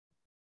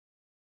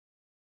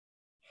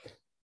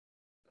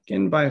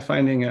Begin by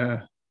finding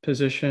a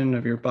position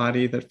of your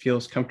body that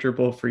feels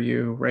comfortable for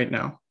you right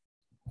now.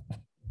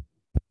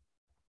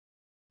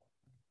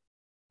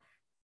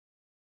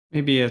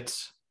 Maybe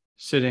it's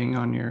sitting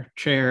on your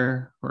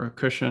chair or a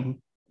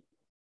cushion.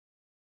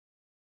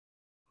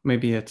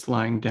 Maybe it's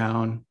lying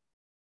down.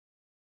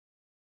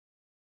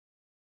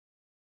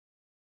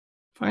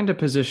 Find a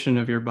position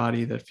of your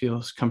body that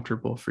feels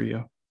comfortable for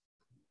you.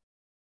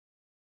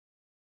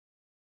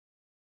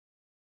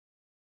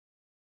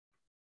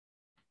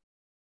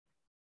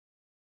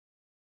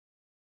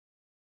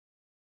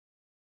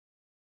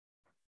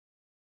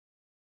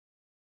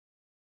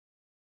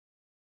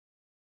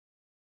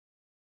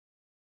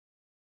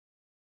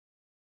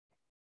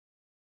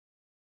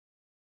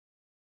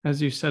 As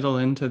you settle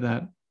into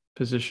that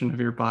position of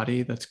your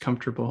body that's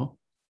comfortable,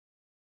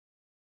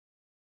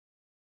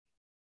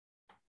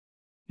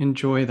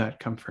 enjoy that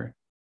comfort,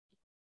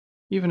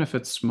 even if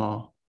it's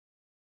small.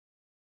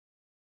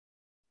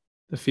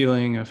 The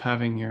feeling of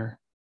having your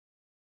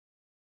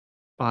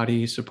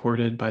body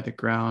supported by the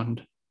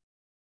ground,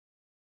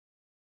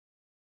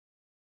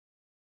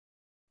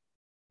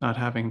 not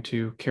having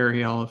to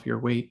carry all of your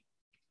weight.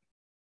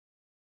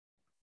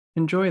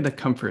 Enjoy the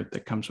comfort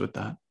that comes with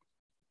that.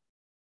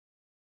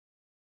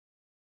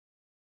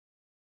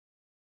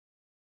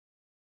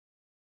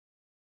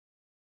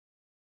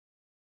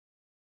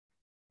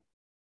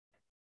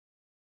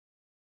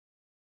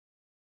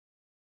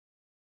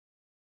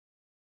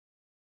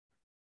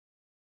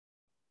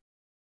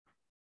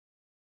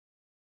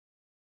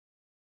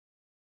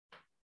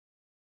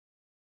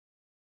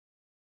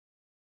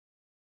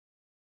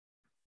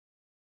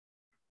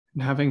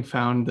 And having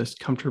found this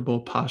comfortable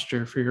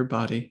posture for your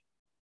body,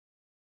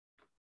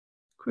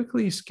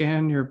 quickly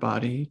scan your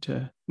body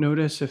to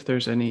notice if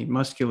there's any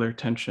muscular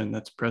tension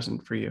that's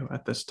present for you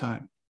at this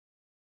time.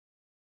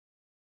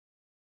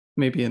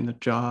 Maybe in the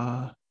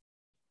jaw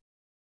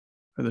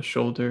or the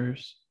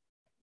shoulders,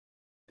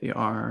 the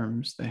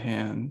arms, the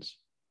hands,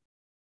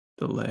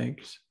 the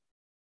legs.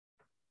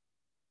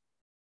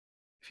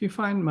 If you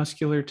find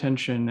muscular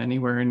tension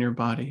anywhere in your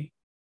body,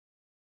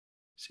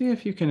 see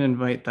if you can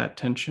invite that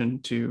tension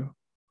to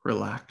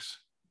relax.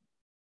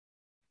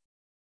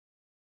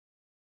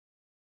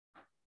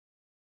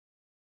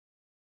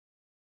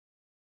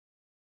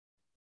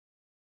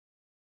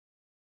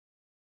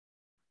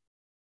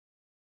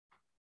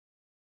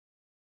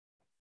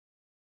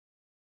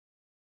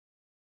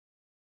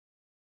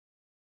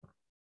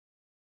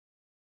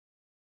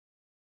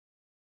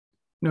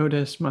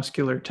 Notice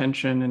muscular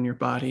tension in your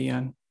body,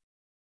 and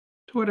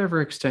to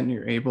whatever extent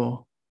you're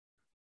able,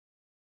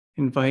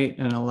 invite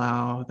and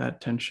allow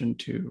that tension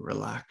to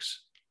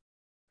relax.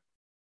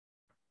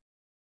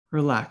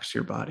 Relax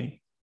your body.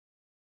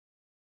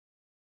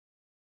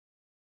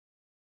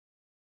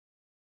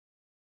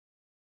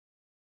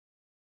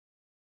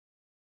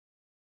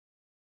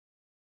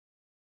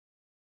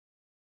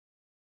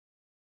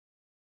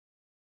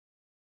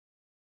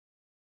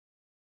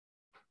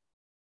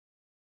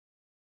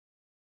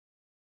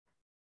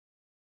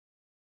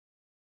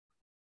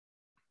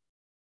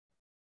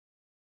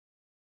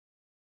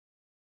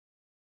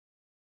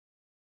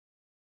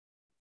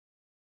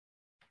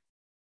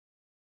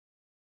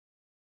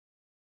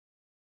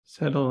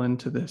 Settle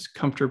into this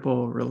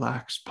comfortable,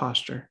 relaxed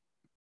posture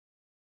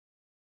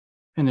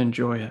and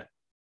enjoy it.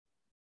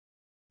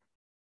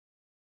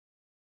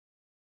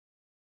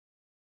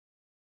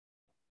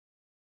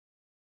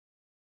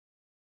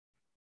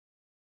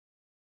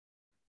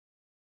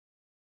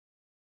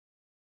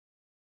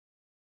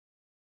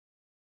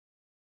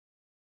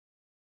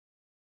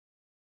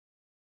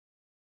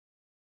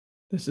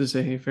 This is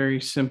a very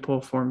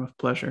simple form of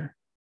pleasure,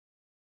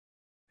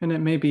 and it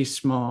may be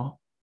small,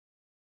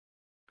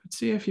 but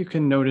see if you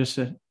can notice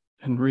it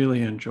and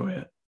really enjoy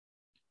it.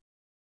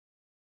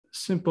 The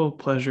simple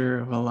pleasure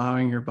of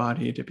allowing your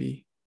body to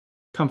be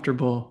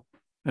comfortable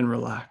and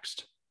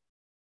relaxed.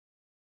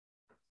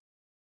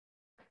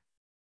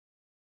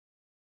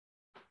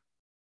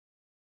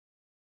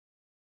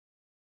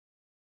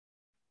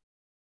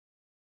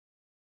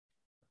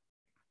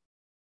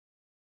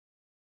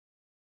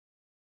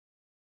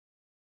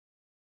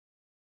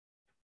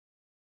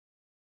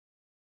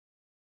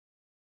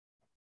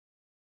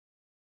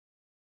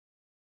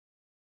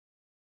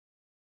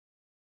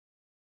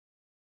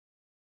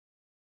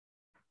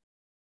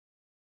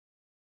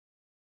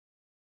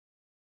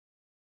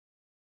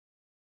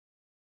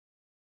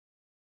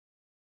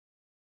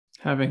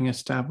 Having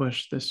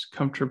established this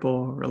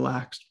comfortable,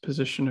 relaxed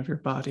position of your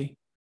body,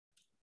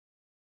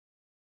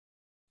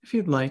 if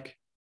you'd like,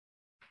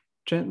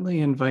 gently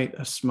invite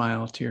a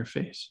smile to your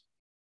face.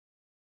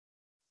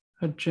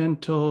 A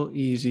gentle,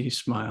 easy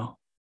smile.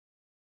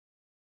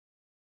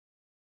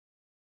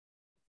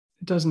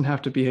 It doesn't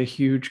have to be a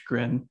huge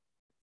grin,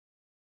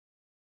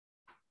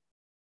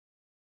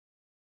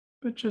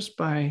 but just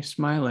by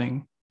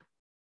smiling,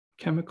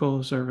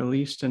 chemicals are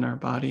released in our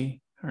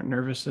body, our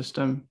nervous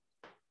system,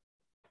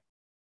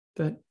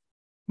 that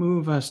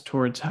move us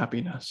towards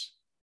happiness.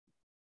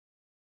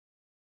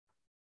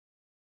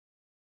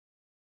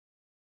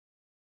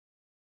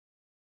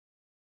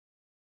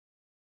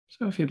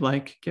 So if you'd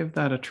like, give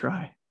that a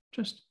try.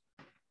 Just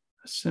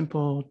a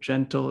simple,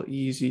 gentle,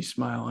 easy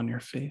smile on your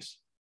face.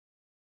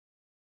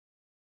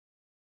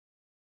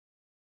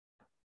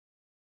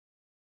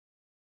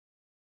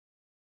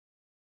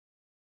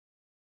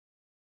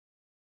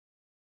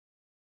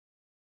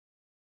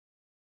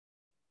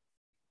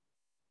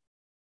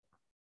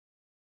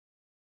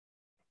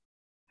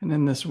 And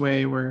in this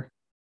way, we're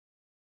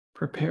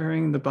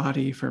preparing the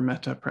body for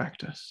metta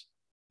practice,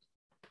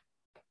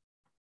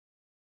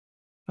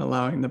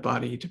 allowing the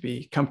body to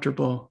be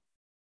comfortable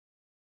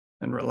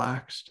and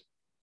relaxed,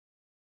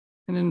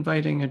 and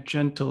inviting a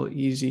gentle,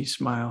 easy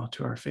smile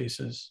to our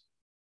faces.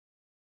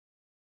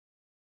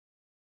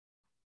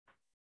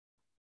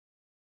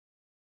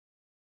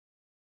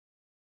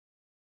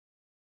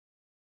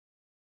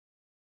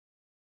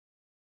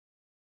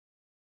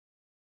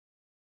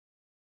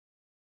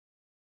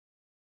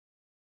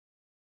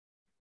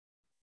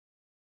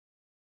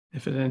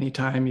 If at any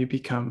time you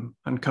become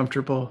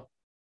uncomfortable,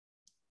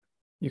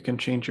 you can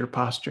change your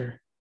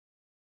posture.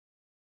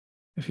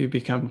 If you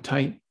become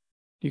tight,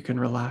 you can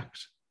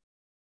relax.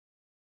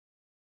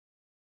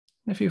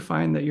 If you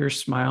find that your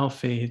smile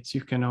fades,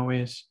 you can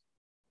always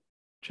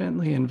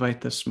gently invite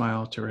the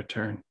smile to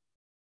return.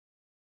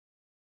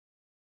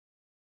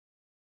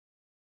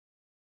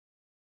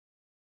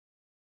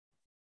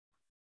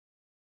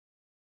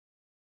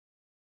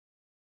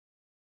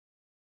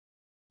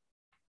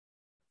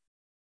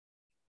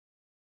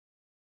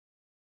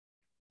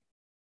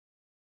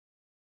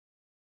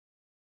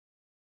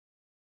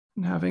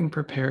 And having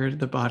prepared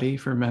the body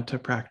for metta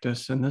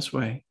practice in this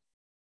way,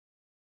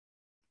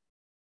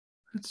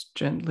 let's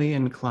gently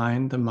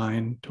incline the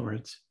mind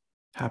towards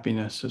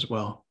happiness as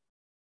well.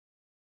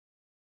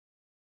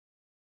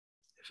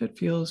 If it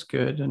feels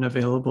good and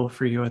available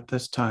for you at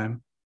this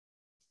time,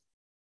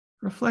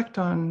 reflect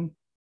on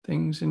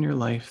things in your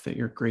life that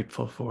you're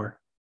grateful for.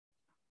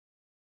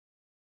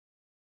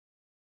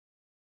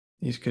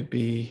 These could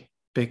be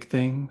big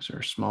things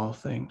or small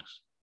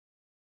things,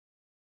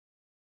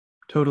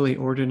 totally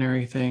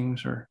ordinary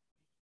things or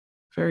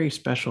very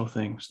special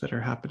things that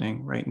are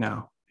happening right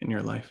now in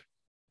your life.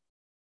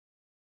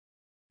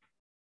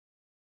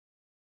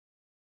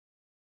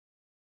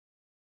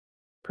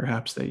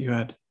 Perhaps that you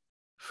had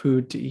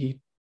food to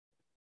eat,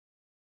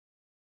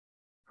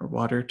 or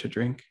water to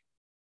drink,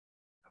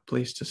 a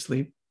place to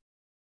sleep,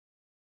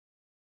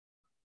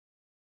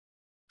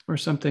 or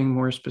something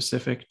more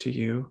specific to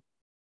you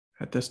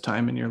at this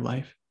time in your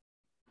life,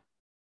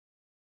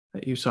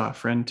 that you saw a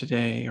friend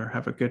today or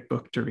have a good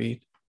book to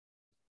read.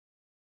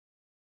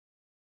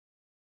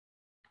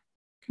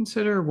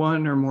 Consider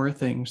one or more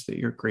things that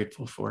you're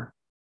grateful for.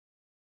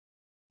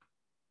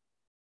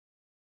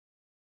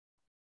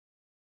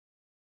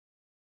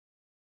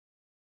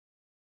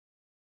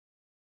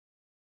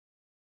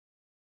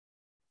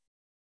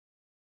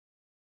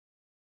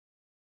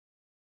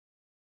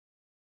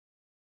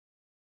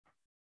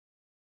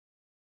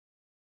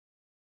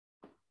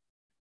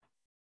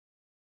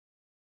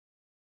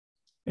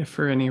 If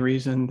for any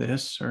reason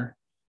this or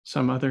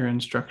some other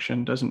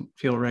instruction doesn't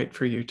feel right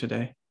for you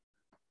today,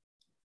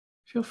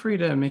 feel free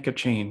to make a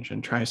change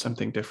and try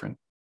something different.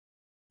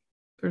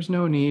 There's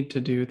no need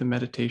to do the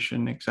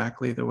meditation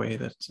exactly the way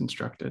that it's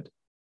instructed.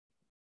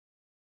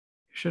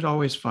 You should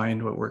always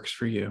find what works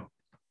for you.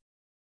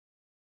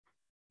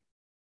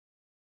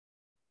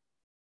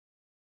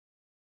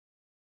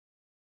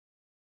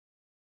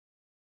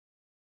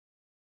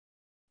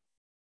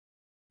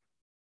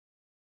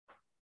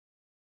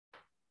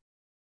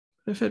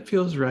 But if it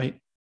feels right,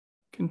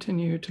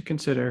 continue to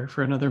consider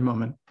for another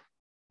moment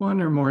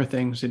one or more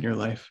things in your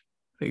life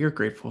that you're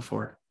grateful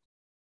for.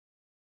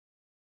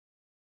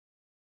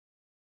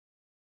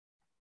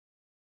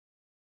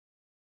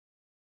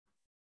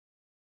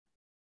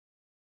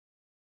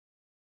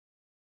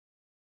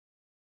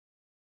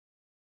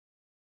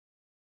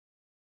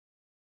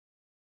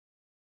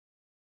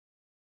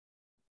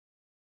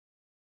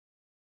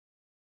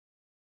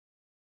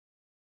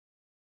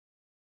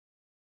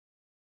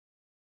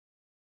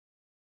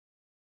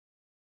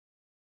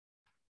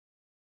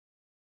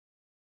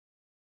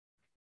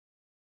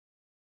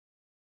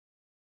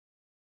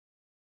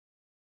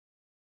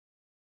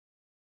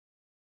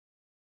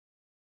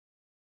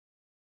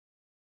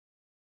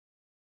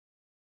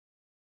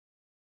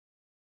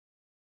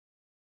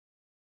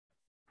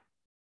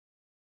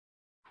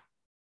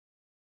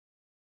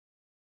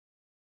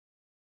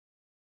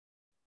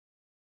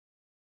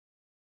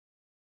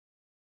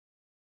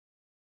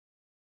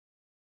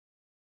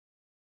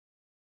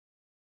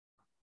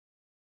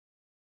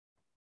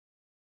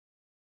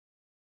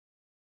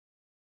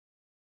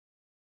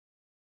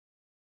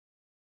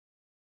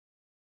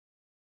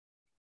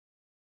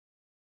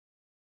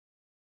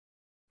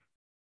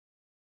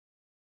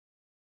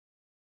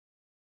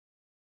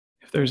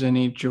 If there's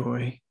any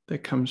joy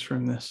that comes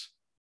from this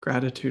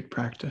gratitude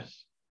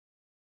practice,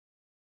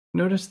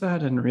 notice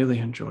that and really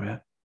enjoy it.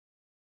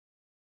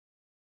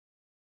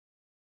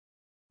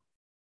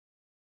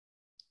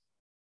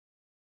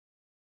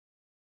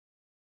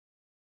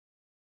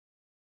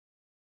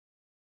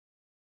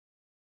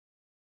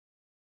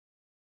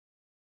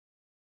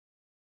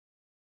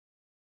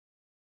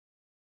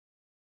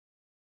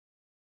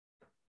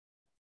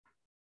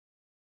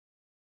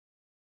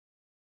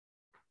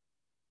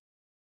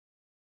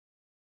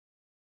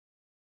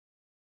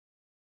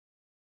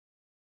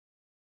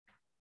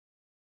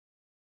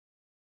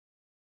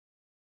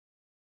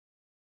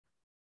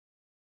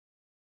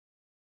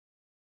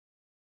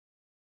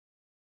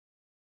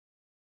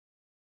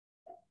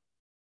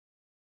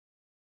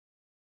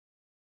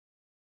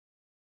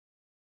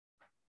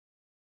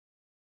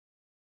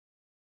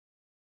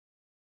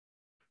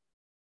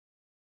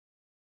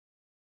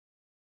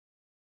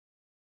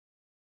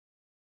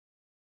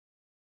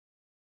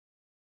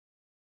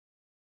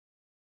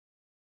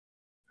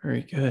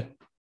 Very good.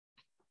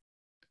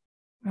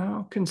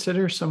 Now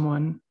consider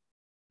someone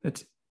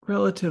that's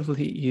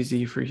relatively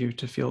easy for you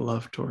to feel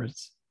love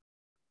towards.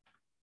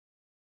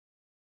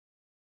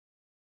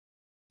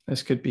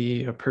 This could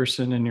be a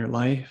person in your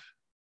life,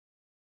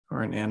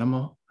 or an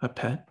animal, a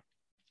pet,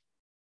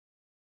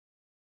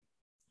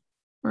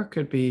 or it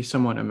could be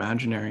someone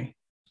imaginary,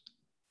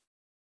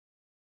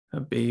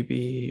 a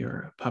baby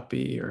or a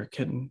puppy or a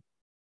kitten.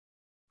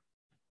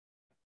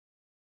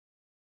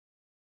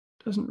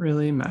 Doesn't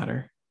really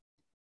matter.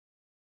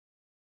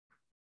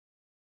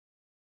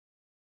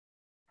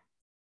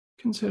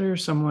 Consider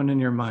someone in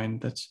your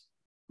mind that's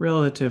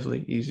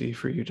relatively easy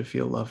for you to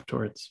feel love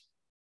towards.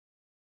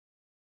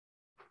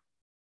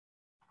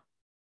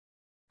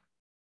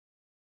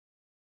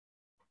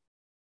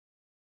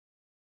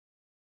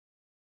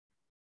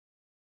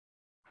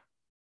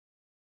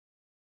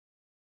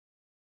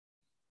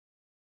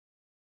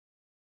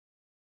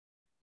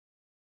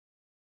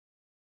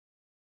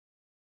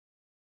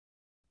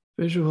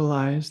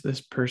 Visualize this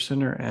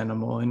person or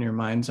animal in your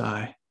mind's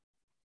eye,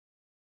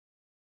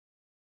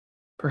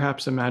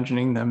 perhaps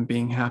imagining them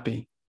being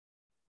happy,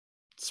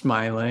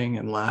 smiling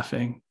and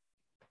laughing,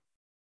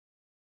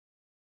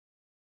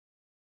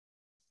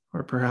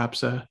 or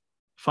perhaps a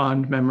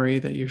fond memory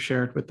that you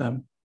shared with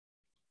them.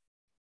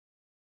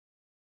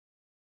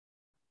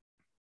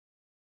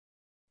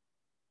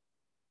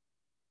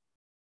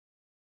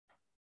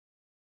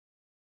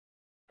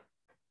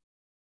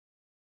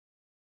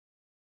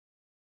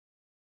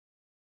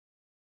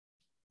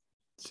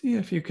 See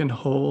if you can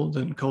hold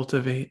and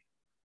cultivate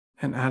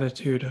an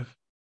attitude of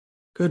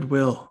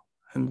goodwill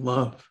and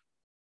love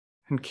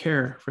and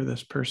care for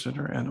this person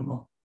or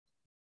animal.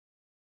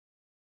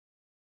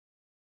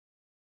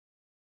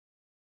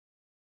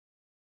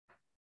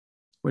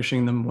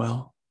 Wishing them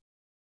well,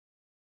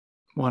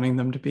 wanting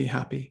them to be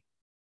happy.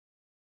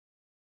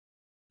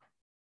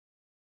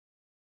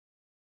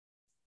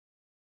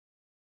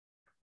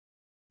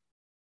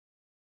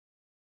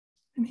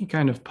 Any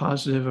kind of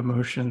positive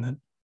emotion that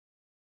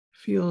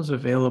feels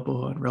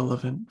available and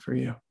relevant for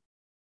you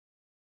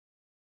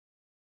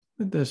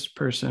with this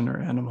person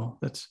or animal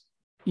that's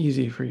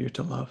easy for you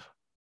to love.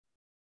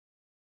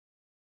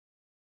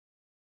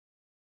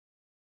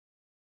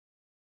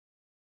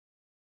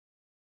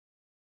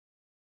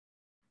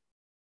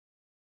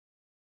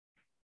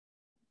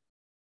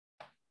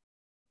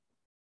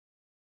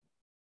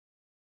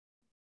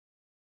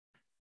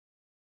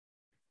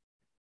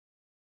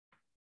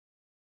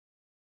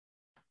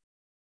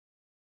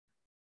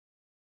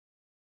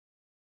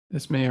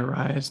 This may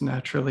arise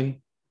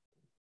naturally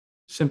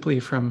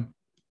simply from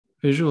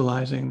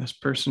visualizing this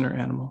person or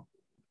animal.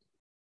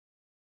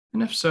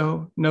 And if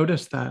so,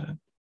 notice that and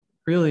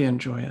really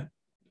enjoy it.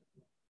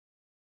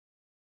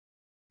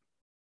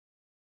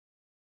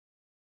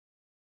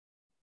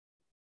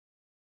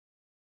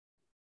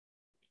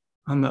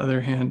 On the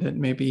other hand, it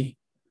may be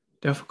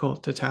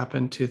difficult to tap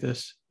into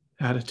this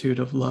attitude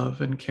of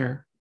love and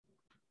care,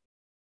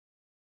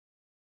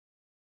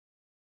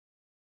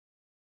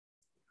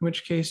 in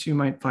which case you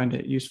might find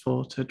it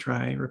useful to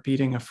try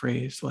repeating a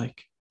phrase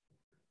like,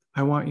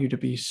 I want you to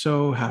be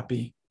so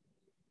happy.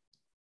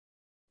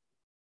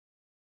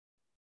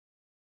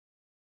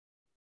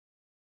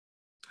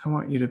 I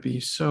want you to be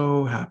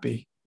so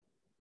happy.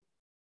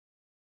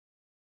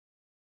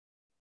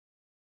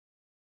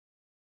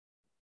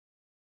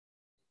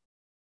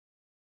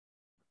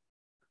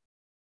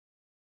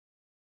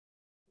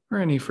 Or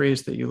any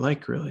phrase that you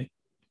like, really.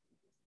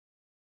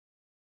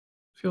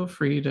 Feel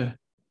free to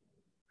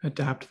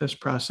adapt this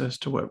process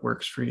to what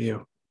works for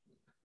you.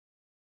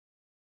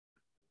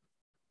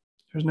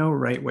 There's no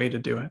right way to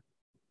do it.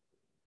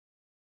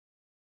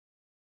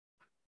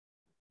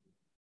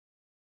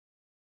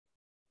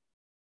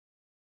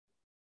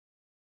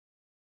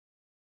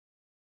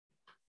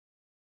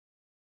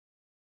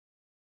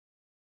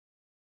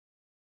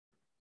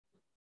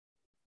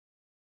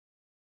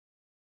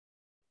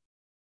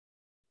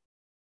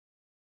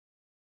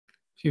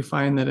 If you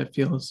find that it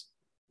feels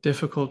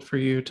difficult for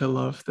you to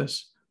love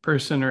this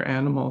person or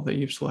animal that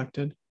you've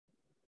selected,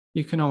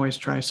 you can always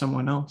try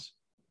someone else.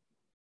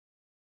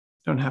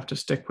 Don't have to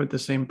stick with the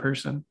same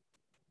person.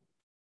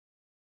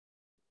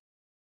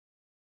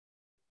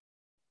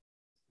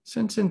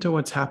 Sense into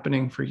what's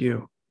happening for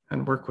you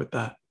and work with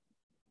that.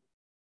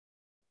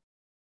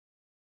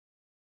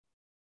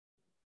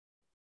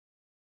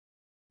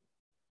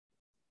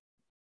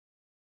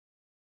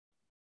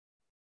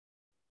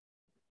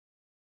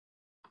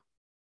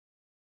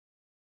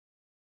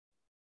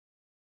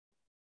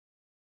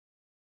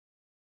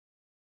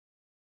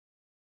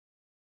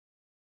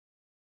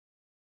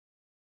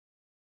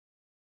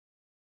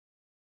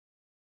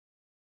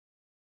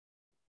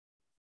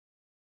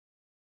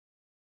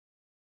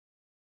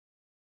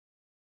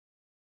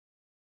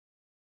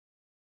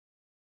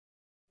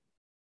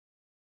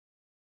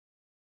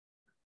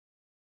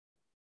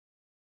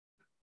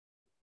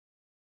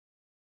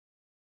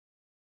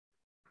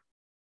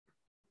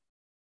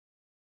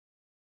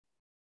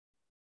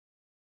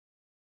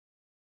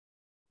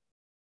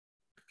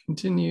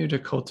 continue to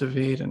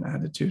cultivate an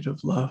attitude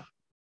of love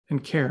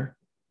and care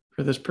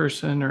for this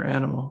person or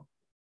animal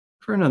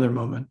for another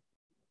moment.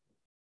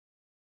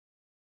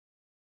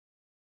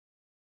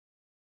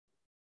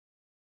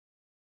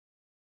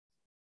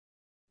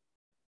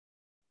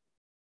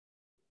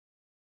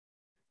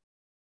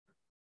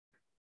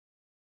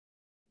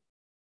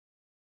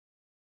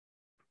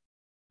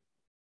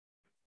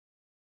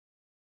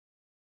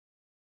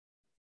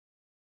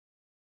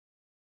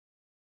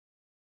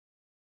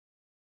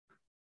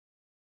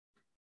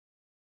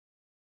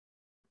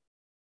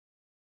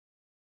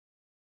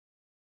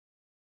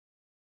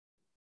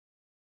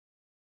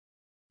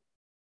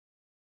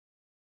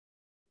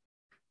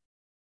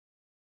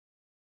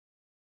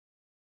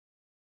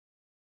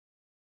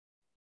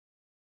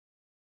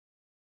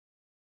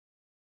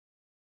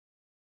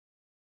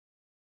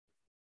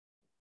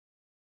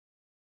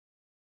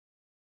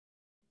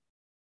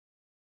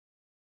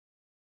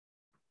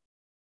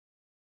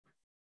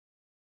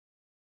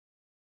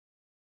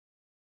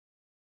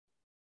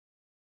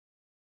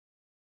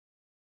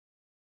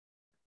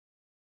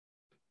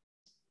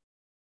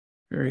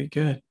 Very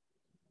good.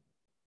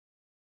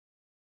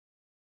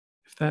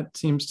 If that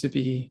seems to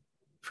be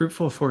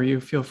fruitful for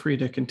you, feel free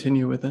to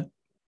continue with it.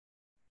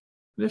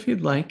 But if you'd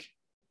like,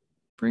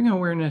 bring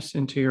awareness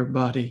into your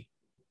body,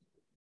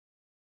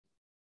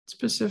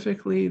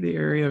 specifically the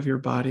area of your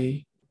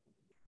body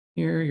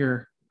near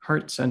your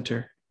heart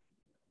center,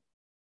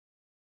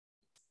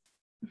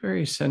 the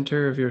very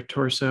center of your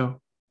torso,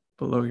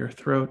 below your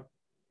throat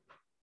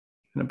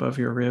and above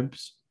your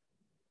ribs.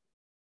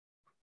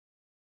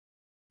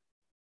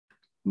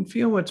 And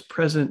feel what's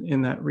present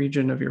in that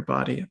region of your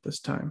body at this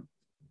time.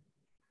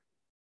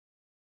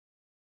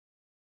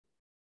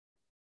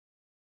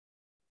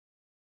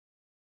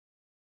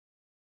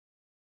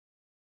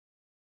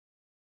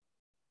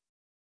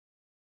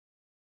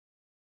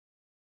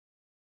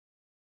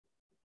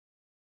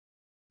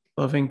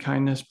 Loving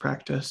kindness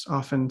practice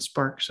often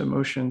sparks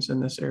emotions in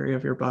this area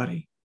of your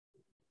body.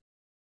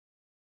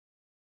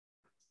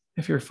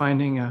 If you're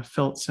finding a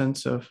felt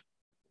sense of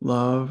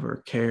love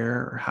or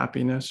care or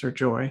happiness or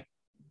joy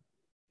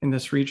in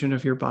this region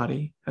of your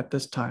body at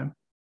this time,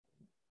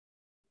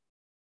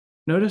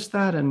 notice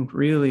that and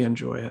really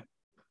enjoy it.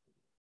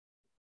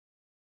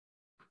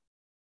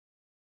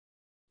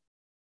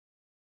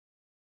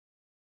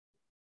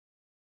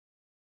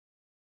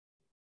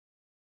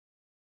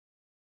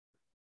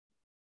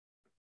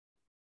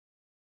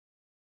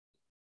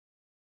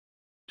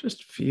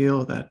 Just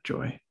feel that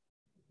joy.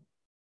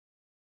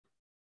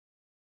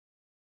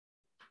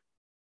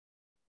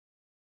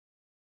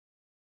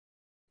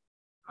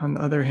 On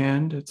the other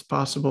hand, it's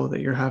possible that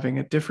you're having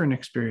a different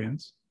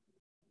experience.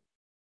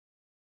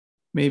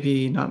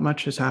 Maybe not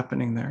much is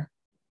happening there.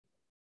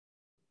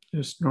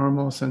 Just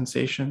normal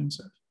sensations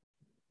of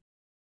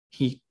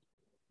heat,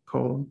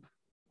 cold,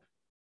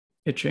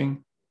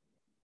 itching,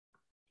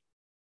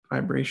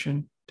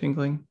 vibration,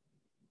 tingling,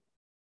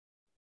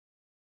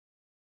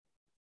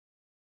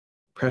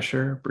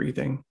 pressure,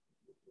 breathing.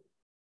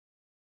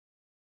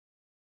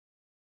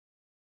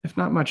 If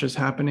not much is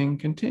happening,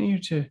 continue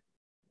to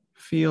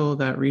feel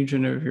that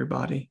region of your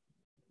body.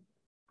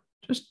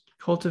 Just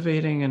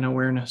cultivating an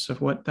awareness of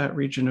what that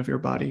region of your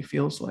body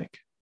feels like.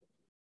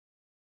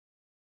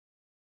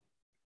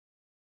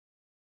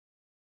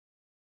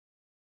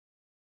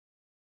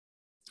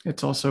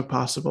 It's also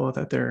possible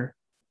that there are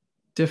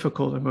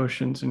difficult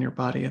emotions in your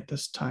body at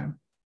this time.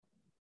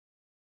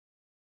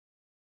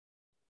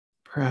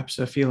 Perhaps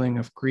a feeling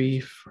of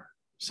grief, or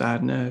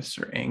sadness,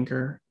 or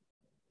anger,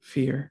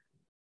 fear.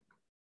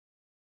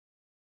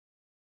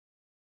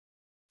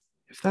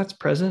 If that's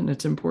present,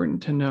 it's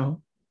important to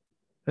know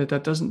that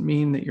that doesn't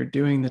mean that you're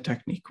doing the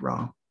technique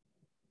wrong.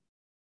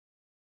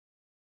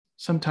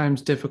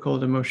 Sometimes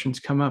difficult emotions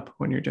come up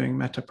when you're doing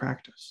metta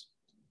practice.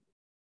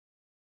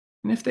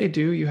 And if they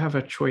do, you have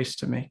a choice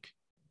to make.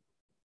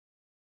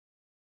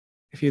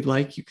 If you'd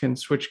like, you can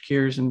switch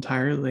gears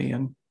entirely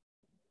and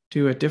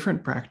do a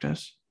different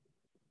practice,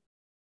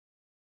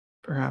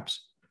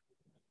 perhaps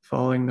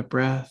following the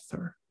breath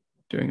or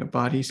doing a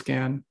body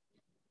scan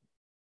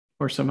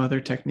or some other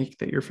technique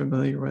that you're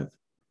familiar with,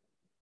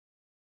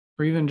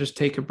 or even just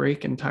take a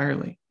break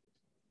entirely.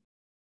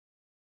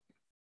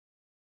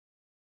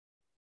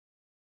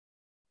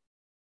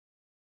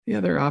 The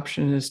other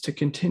option is to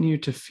continue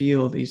to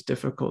feel these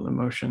difficult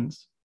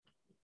emotions,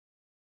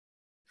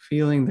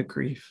 feeling the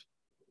grief,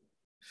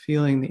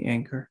 feeling the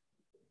anger,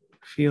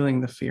 feeling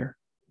the fear.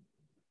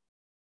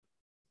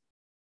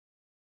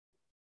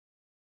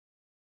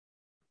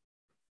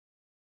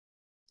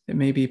 It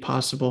may be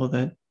possible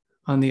that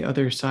on the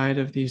other side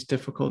of these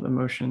difficult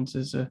emotions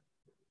is a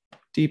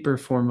deeper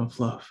form of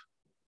love,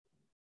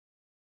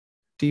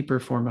 deeper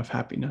form of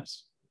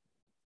happiness.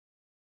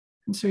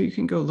 And so you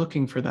can go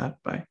looking for that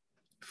by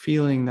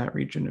feeling that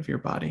region of your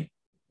body.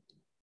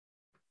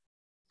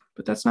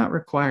 But that's not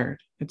required.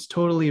 It's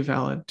totally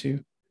valid to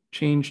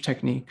change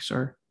techniques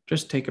or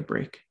just take a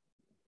break.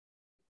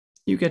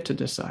 You get to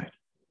decide.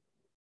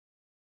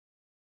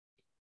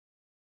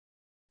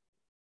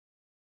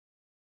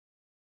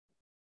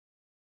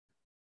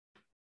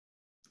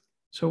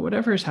 So,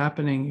 whatever is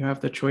happening, you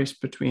have the choice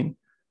between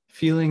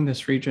feeling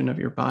this region of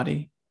your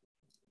body,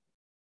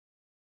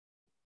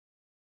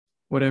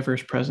 whatever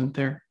is present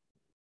there,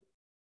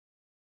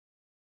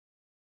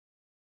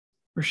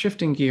 or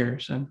shifting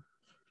gears and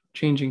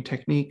changing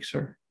techniques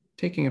or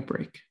taking a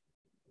break.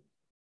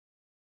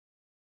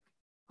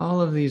 All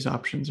of these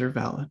options are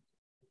valid,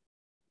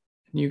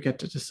 and you get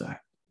to decide.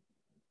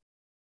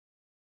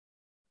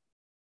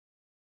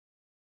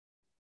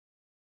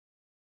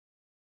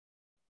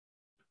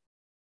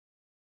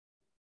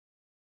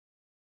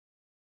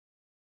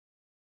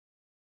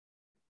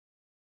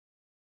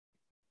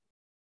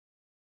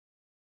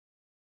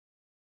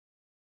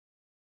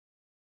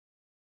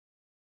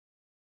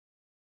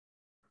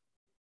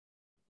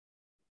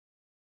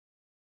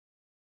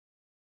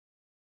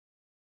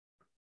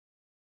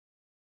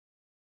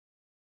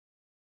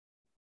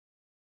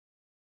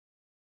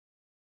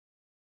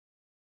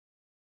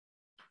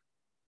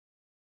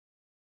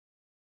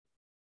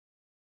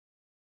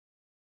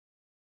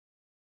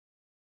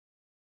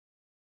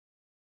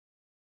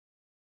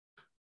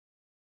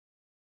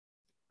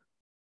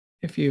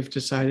 If you've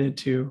decided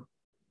to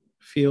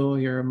feel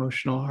your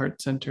emotional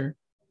heart center,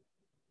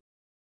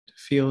 to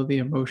feel the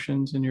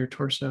emotions in your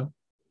torso,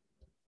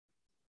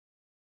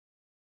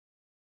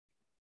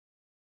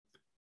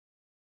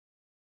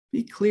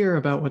 be clear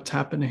about what's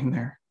happening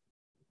there.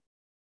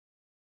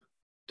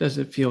 Does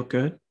it feel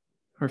good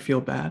or feel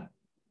bad?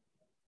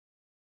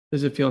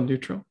 Does it feel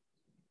neutral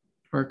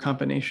or a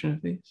combination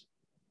of these?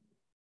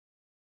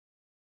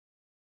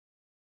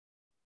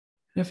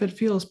 And if it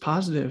feels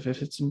positive,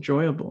 if it's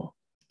enjoyable,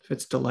 if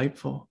it's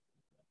delightful,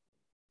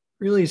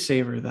 really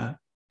savor that.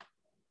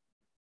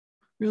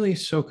 Really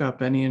soak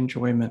up any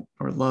enjoyment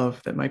or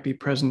love that might be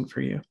present for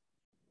you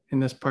in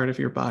this part of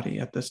your body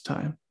at this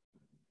time,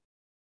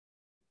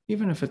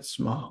 even if it's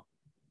small.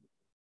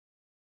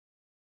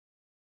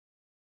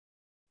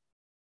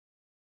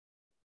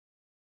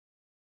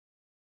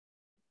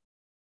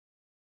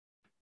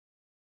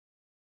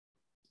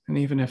 And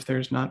even if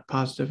there's not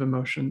positive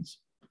emotions,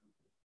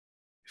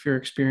 if your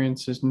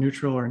experience is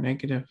neutral or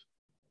negative,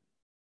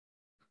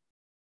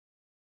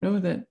 know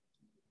that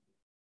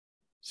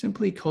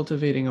simply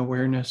cultivating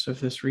awareness of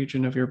this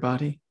region of your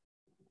body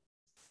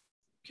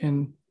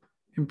can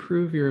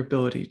improve your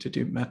ability to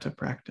do metta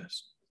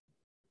practice.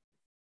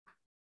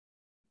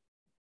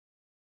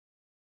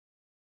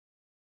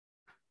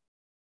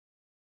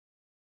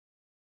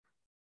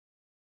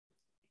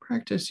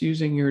 Practice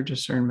using your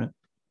discernment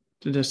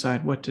to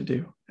decide what to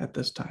do at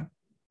this time.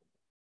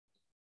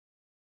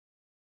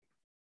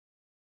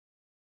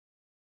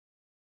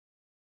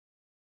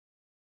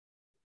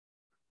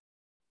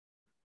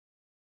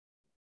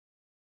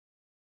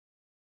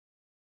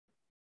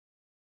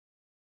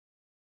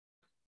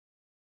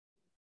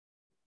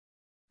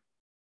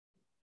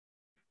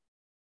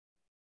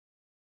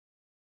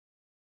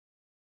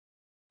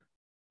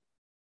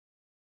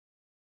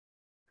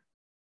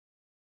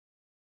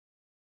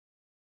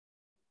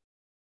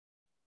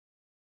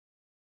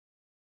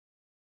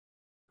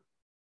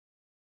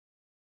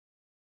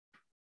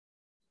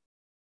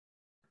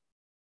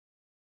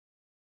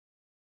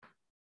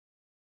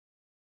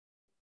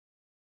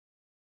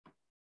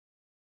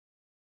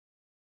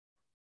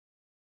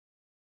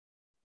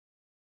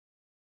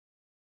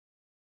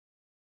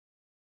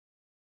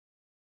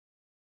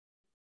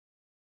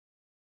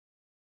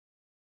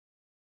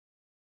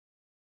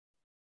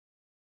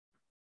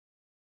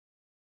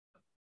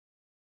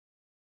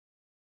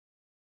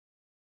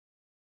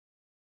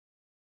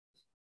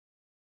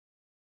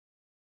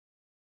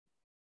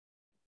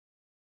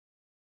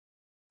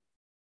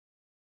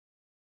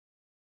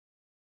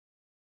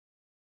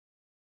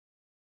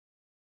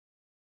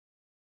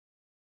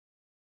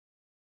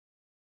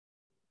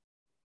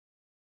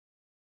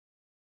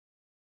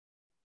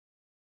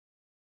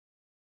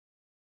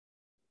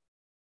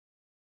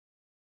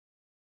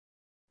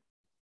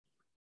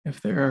 If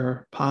there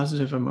are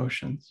positive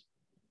emotions,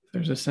 if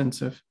there's a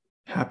sense of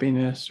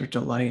happiness or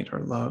delight or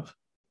love,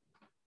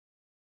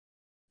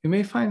 you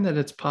may find that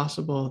it's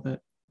possible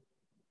that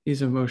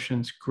these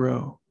emotions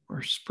grow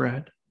or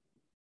spread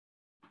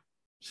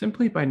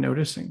simply by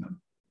noticing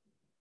them.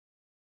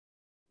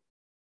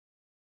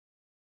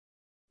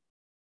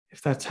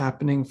 If that's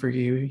happening for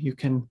you, you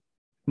can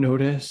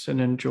notice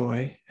and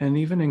enjoy and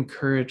even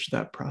encourage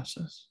that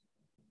process,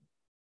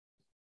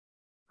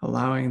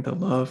 allowing the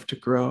love to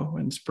grow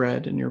and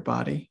spread in your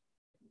body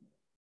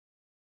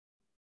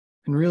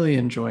and really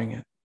enjoying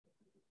it.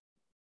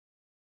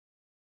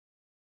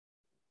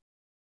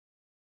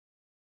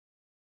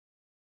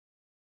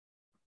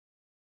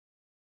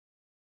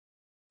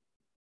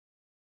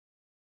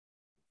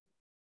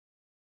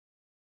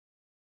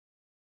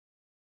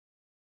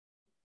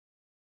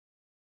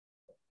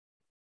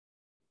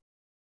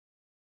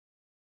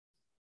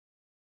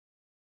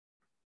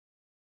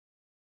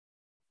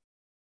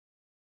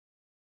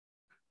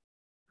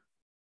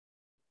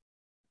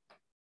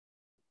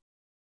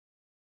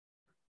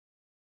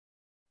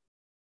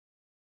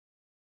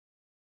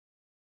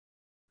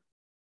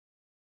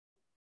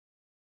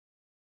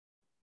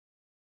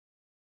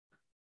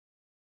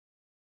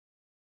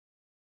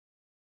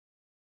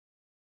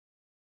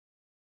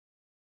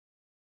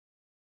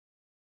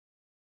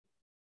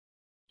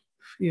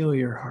 Feel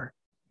your heart.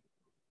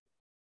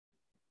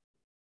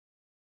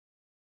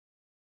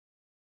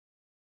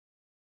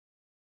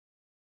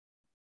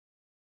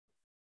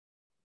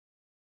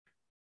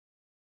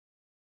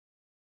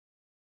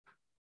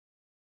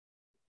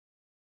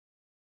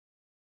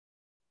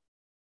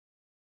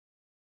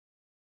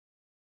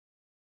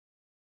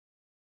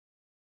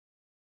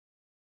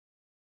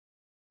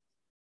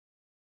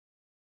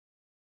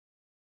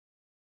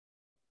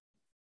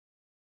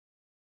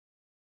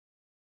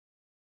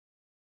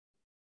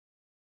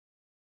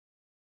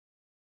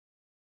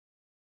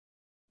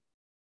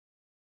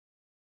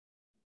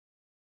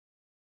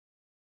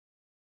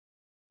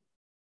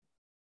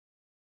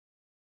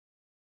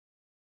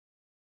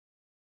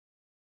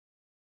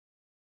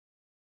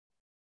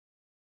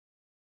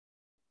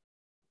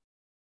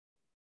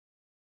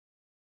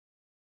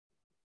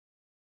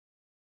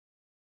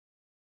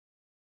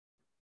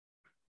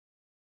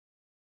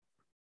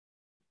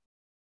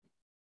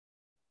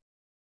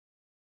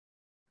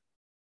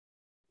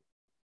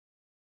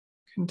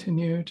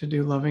 Continue to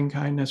do loving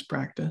kindness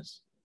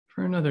practice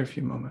for another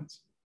few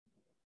moments.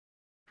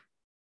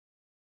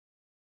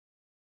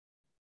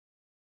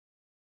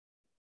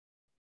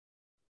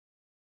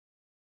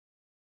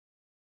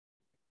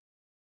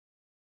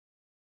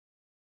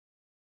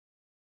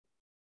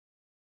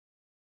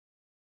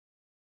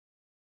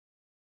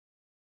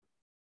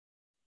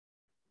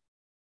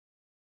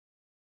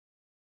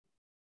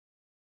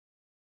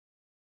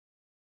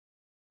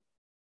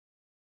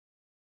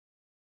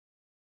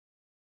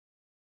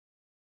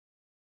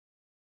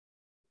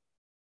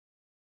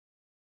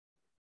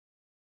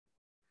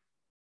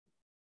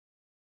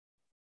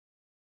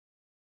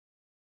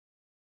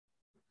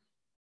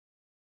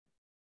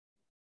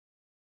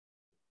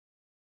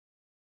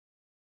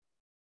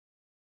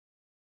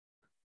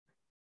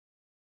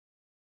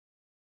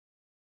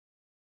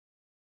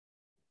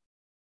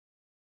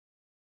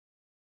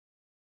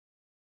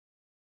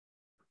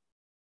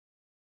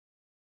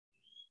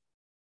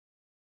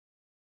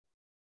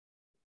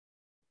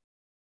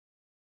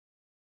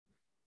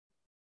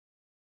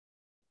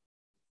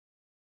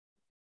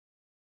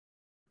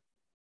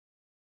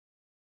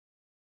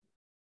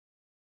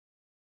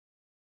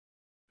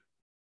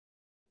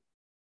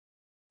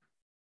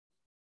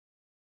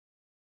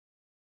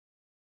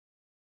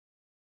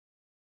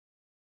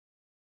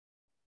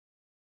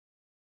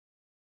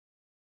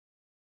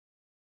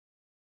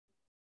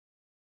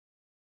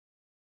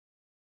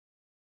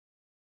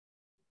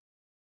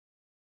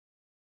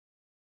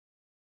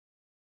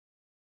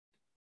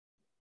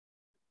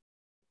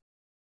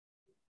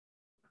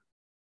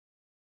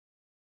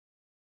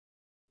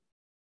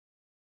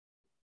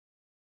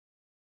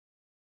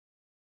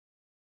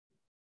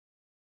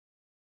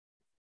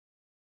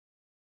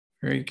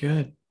 Very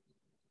good.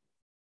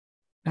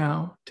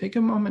 Now, take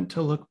a moment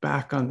to look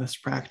back on this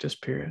practice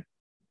period.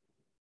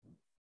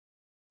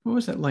 What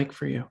was it like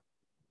for you?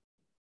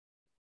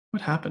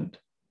 What happened?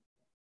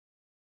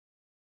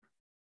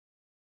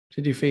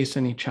 Did you face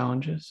any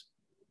challenges?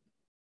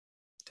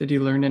 Did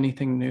you learn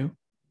anything new?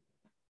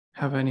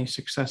 Have any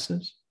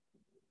successes?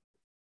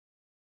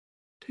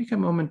 Take a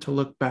moment to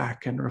look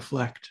back and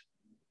reflect.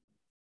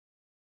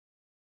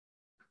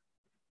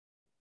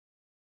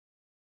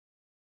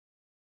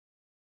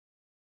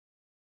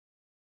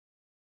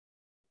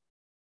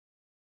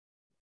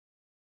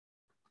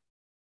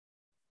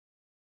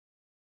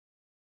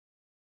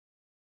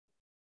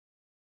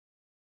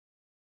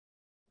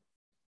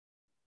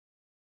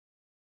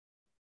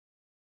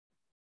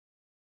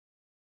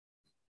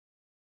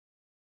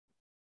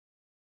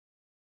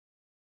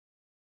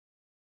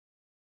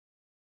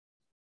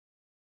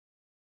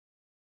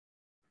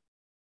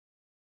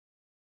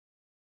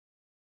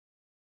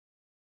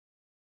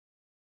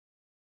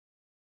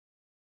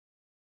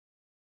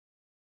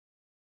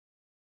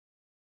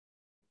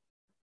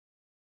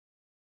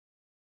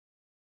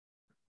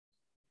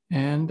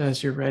 And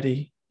as you're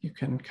ready, you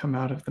can come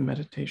out of the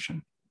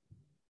meditation.